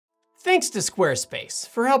Thanks to Squarespace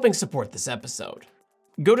for helping support this episode.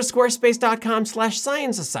 Go to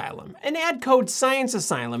squarespace.com/scienceasylum and add code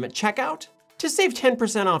ScienceAsylum at checkout to save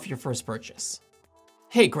 10% off your first purchase.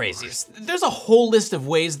 Hey crazies, there's a whole list of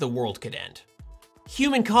ways the world could end.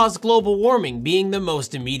 Human-caused global warming being the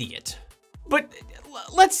most immediate. But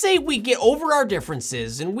let's say we get over our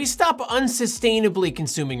differences and we stop unsustainably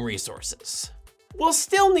consuming resources. We'll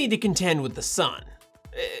still need to contend with the sun,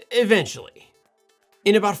 eventually.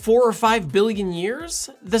 In about 4 or 5 billion years,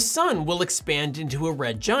 the sun will expand into a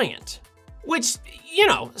red giant, which,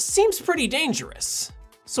 seems pretty dangerous.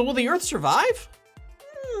 So will the Earth survive?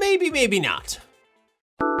 Maybe, maybe not.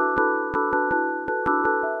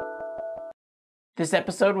 This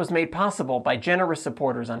episode was made possible by generous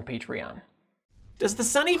supporters on Patreon. Does the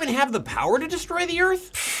sun even have the power to destroy the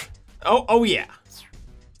Earth? Oh yeah.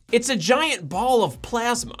 It's a giant ball of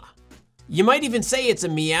plasma. You might even say it's a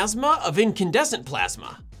miasma of incandescent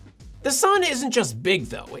plasma. The sun isn't just big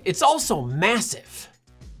though, it's also massive.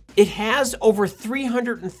 It has over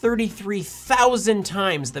 333,000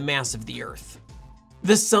 times the mass of the Earth.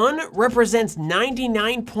 The sun represents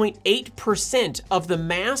 99.8% of the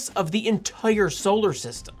mass of the entire solar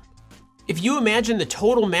system. If you imagine the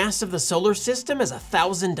total mass of the solar system as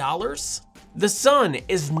 $1,000, the sun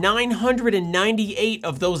is 998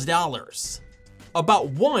 of those dollars. About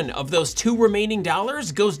one of those 2 remaining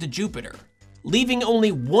dollars goes to Jupiter, leaving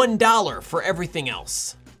only $1 for everything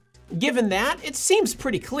else. Given that, it seems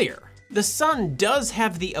pretty clear. The sun does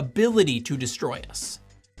have the ability to destroy us.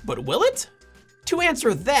 But will it? To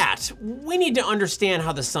answer that, we need to understand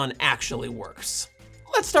how the sun actually works.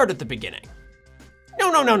 Let's start at the beginning.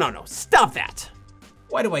 No, stop that.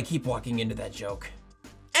 Why do I keep walking into that joke?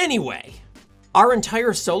 Anyway. Our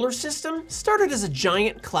entire solar system started as a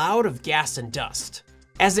giant cloud of gas and dust.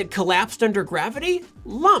 As it collapsed under gravity,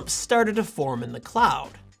 lumps started to form in the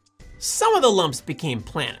cloud. Some of the lumps became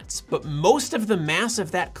planets, but most of the mass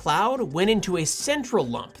of that cloud went into a central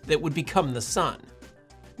lump that would become the sun.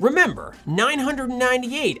 Remember,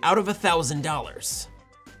 998 out of $1,000.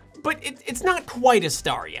 But it's not quite a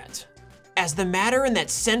star yet. As the matter in that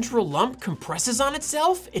central lump compresses on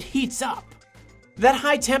itself, it heats up. That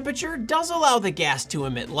high temperature does allow the gas to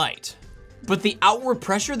emit light, but the outward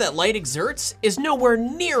pressure that light exerts is nowhere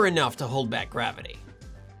near enough to hold back gravity.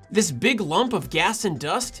 This big lump of gas and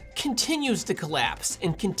dust continues to collapse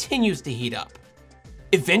and continues to heat up.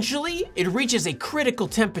 Eventually, it reaches a critical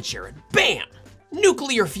temperature and bam!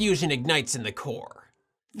 Nuclear fusion ignites in the core.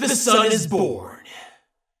 The sun is born.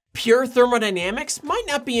 Pure thermodynamics might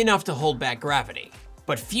not be enough to hold back gravity,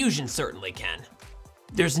 but fusion certainly can.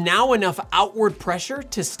 There's now enough outward pressure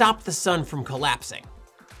to stop the sun from collapsing.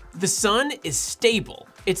 The sun is stable.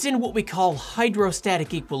 It's in what we call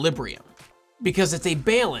hydrostatic equilibrium, because it's a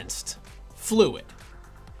balanced fluid.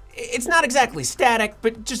 It's not exactly static,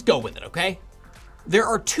 but just go with it, okay? There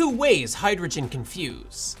are 2 ways hydrogen can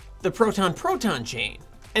fuse: the proton-proton chain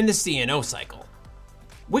and the CNO cycle.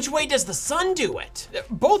 Which way does the sun do it?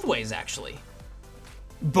 Both ways, actually.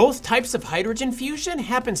 Both types of hydrogen fusion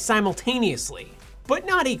happen simultaneously, but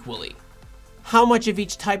not equally. How much of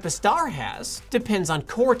each type a star has depends on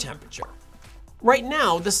core temperature. Right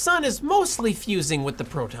now, the sun is mostly fusing with the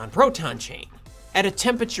proton-proton chain at a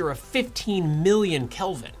temperature of 15 million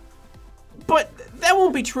Kelvin. But that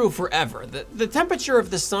won't be true forever. The temperature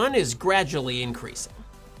of the sun is gradually increasing.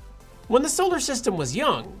 When the solar system was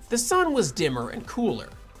young, the sun was dimmer and cooler.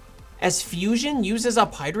 As fusion uses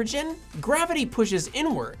up hydrogen, gravity pushes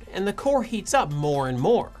inward and the core heats up more and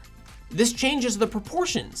more. This changes the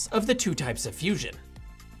proportions of the 2 types of fusion.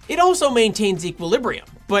 It also maintains equilibrium,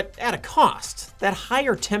 but at a cost. That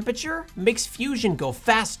higher temperature makes fusion go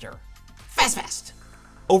faster. Fast!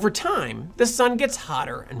 Over time, the sun gets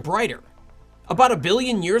hotter and brighter. About 1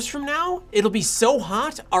 billion years from now, it'll be so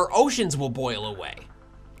hot our oceans will boil away.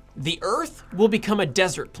 The Earth will become a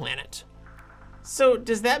desert planet. So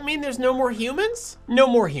does that mean there's no more humans? No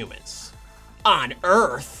more humans. On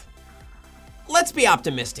Earth? Let's be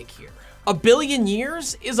optimistic here. 1 billion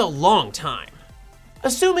years is a long time.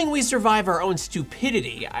 Assuming we survive our own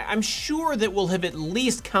stupidity, I'm sure that we'll have at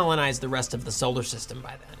least colonized the rest of the solar system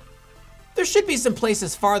by then. There should be some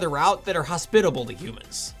places farther out that are hospitable to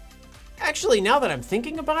humans. Actually, now that I'm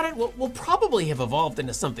thinking about it, we'll probably have evolved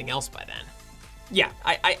into something else by then. Yeah,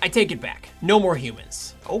 I take it back. No more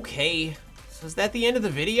humans. Okay, so is that the end of the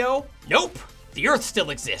video? Nope, the Earth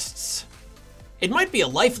still exists. It might be a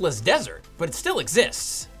lifeless desert, but it still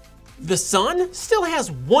exists. The sun still has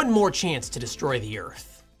one more chance to destroy the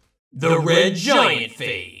Earth. The red giant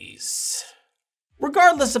phase.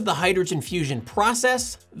 Regardless of the hydrogen fusion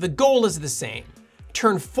process, the goal is the same.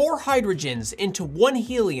 turn 4 hydrogens into 1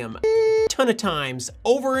 helium a ton of times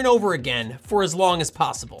over and over again for as long as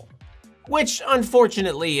possible, which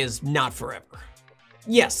unfortunately is not forever.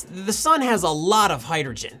 Yes, the sun has a lot of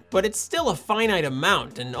hydrogen, but it's still a finite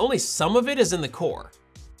amount and only some of it is in the core.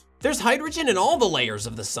 There's hydrogen in all the layers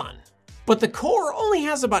of the sun, but the core only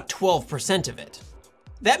has about 12% of it.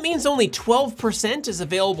 That means only 12% is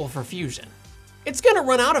available for fusion. It's gonna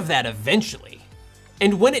run out of that eventually.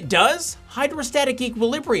 And when it does, hydrostatic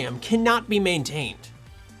equilibrium cannot be maintained.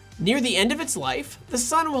 Near the end of its life, the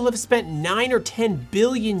sun will have spent 9 or 10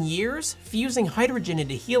 billion years fusing hydrogen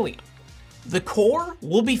into helium. The core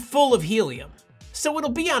will be full of helium, so it'll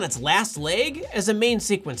be on its last leg as a main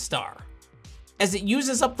sequence star. As it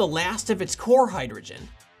uses up the last of its core hydrogen,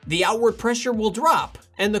 the outward pressure will drop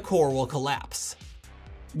and the core will collapse.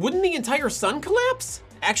 Wouldn't the entire sun collapse?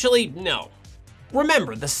 Actually, no.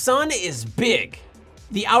 Remember, the sun is big.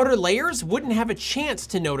 The outer layers wouldn't have a chance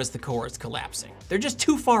to notice the core is collapsing. They're just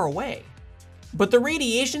too far away. But the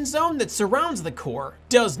radiation zone that surrounds the core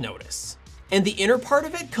does notice, and the inner part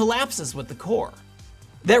of it collapses with the core.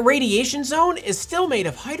 That radiation zone is still made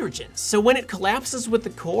of hydrogen, so when it collapses with the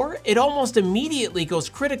core, it almost immediately goes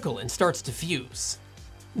critical and starts to fuse.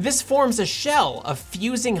 This forms a shell of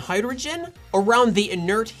fusing hydrogen around the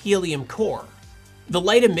inert helium core. The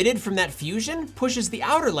light emitted from that fusion pushes the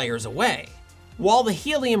outer layers away, while the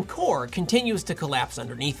helium core continues to collapse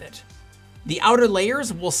underneath it. The outer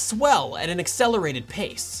layers will swell at an accelerated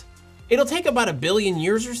pace. It'll take about 1 billion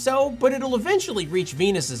years or so, but it'll eventually reach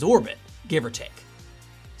Venus's orbit, give or take.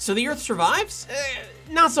 So the Earth survives?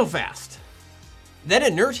 Not so fast. That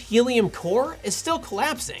inert helium core is still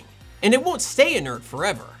collapsing, and it won't stay inert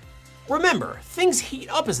forever. Remember, things heat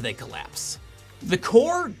up as they collapse. The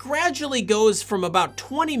core gradually goes from about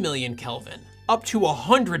 20 million Kelvin up to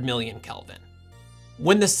 100 million Kelvin.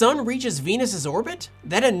 When the sun reaches Venus's orbit,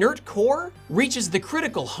 that inert core reaches the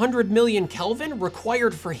critical 100 million Kelvin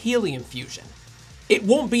required for helium fusion. It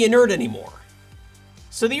won't be inert anymore.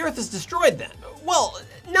 So the Earth is destroyed then? Well,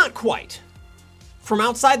 not quite. From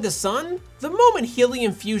outside the sun, the moment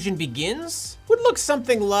helium fusion begins would look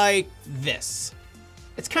something like this.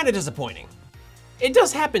 It's kind of disappointing. It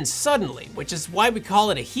does happen suddenly, which is why we call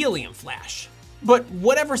it a helium flash. But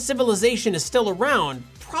whatever civilization is still around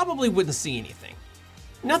probably wouldn't see anything.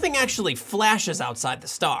 Nothing actually flashes outside the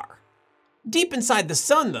star. Deep inside the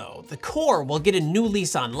sun though, the core will get a new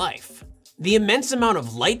lease on life. The immense amount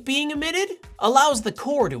of light being emitted allows the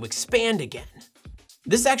core to expand again.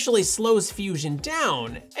 This actually slows fusion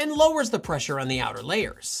down and lowers the pressure on the outer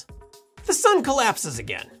layers. The sun collapses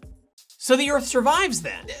again. So the Earth survives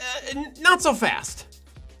then? Not so fast.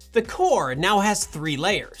 The core now has 3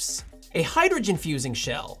 layers: a hydrogen fusing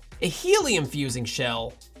shell, a helium fusing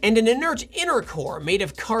shell, and an inert inner core made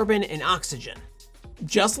of carbon and oxygen.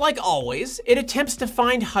 Just like always, it attempts to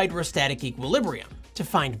find hydrostatic equilibrium, to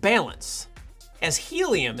find balance. As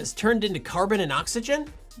helium is turned into carbon and oxygen,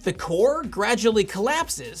 the core gradually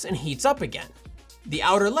collapses and heats up again. The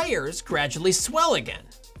outer layers gradually swell again.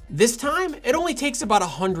 This time, it only takes about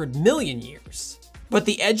 100 million years. But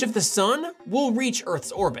the edge of the sun will reach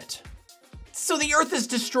Earth's orbit. So the Earth is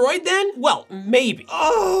destroyed then? Well, maybe.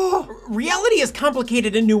 Reality is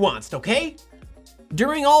complicated and nuanced, okay?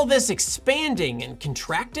 During all this expanding and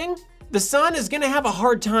contracting, the sun is gonna have a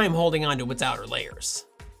hard time holding onto its outer layers.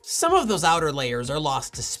 Some of those outer layers are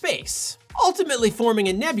lost to space, ultimately forming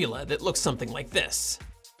a nebula that looks something like this.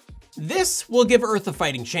 This will give Earth a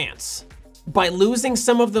fighting chance. By losing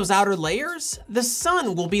some of those outer layers, the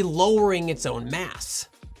sun will be lowering its own mass.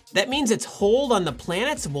 That means its hold on the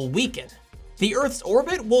planets will weaken. The Earth's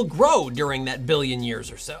orbit will grow during that billion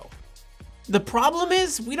years or so. The problem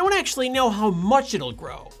is, we don't actually know how much it'll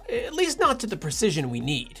grow, at least not to the precision we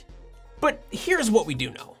need. But here's what we do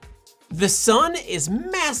know. The sun is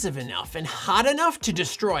massive enough and hot enough to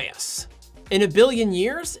destroy us. In 1 billion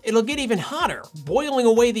years, it'll get even hotter, boiling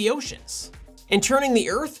away the oceans, and turning the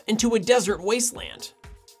Earth into a desert wasteland.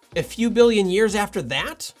 A few billion years after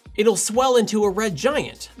that, it'll swell into a red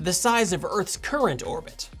giant, the size of Earth's current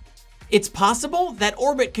orbit. It's possible that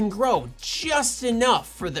orbit can grow just enough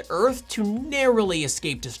for the Earth to narrowly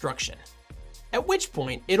escape destruction, at which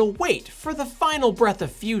point it'll wait for the final breath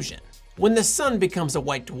of fusion, when the sun becomes a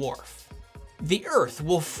white dwarf. The Earth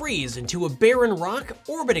will freeze into a barren rock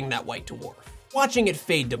orbiting that white dwarf, watching it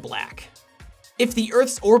fade to black. If the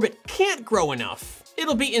Earth's orbit can't grow enough,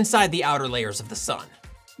 it'll be inside the outer layers of the sun,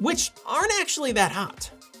 which aren't actually that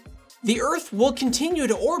hot. The Earth will continue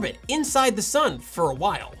to orbit inside the sun for a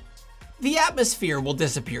while. The atmosphere will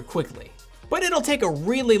disappear quickly, but it'll take a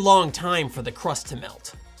really long time for the crust to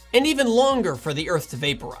melt, and even longer for the Earth to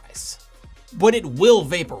vaporize. but it will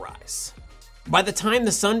vaporize. By the time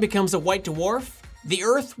the sun becomes a white dwarf, the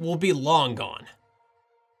Earth will be long gone.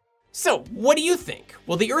 So, what do you think?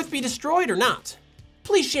 Will the Earth be destroyed or not?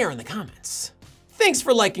 Please share in the comments. Thanks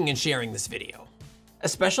for liking and sharing this video. A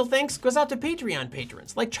special thanks goes out to Patreon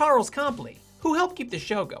patrons like Charles Compley, who help keep the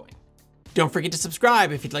show going. Don't forget to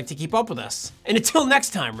subscribe if you'd like to keep up with us. And until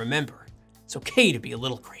next time, remember, it's okay to be a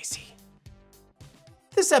little crazy.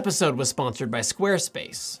 This episode was sponsored by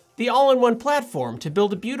Squarespace, the all-in-one platform to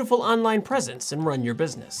build a beautiful online presence and run your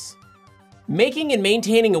business. Making and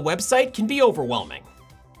maintaining a website can be overwhelming.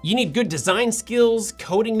 You need good design skills,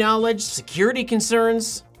 coding knowledge, security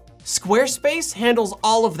concerns. Squarespace handles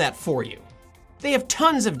all of that for you. They have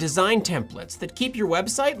tons of design templates that keep your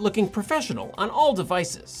website looking professional on all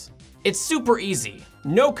devices. It's super easy,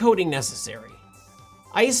 no coding necessary.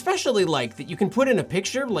 I especially like that you can put in a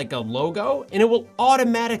picture like a logo and it will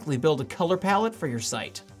automatically build a color palette for your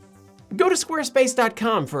site. Go to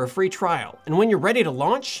squarespace.com for a free trial, and when you're ready to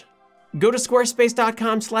launch, go to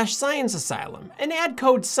squarespace.com/scienceasylum and add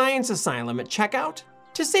code ScienceAsylum at checkout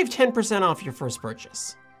to save 10% off your first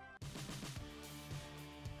purchase.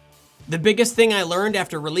 The biggest thing I learned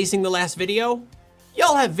after releasing the last video?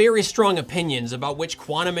 Y'all have very strong opinions about which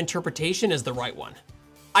quantum interpretation is the right one.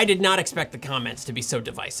 I did not expect the comments to be so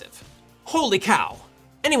divisive. Holy cow.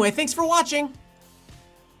 Anyway, thanks for watching.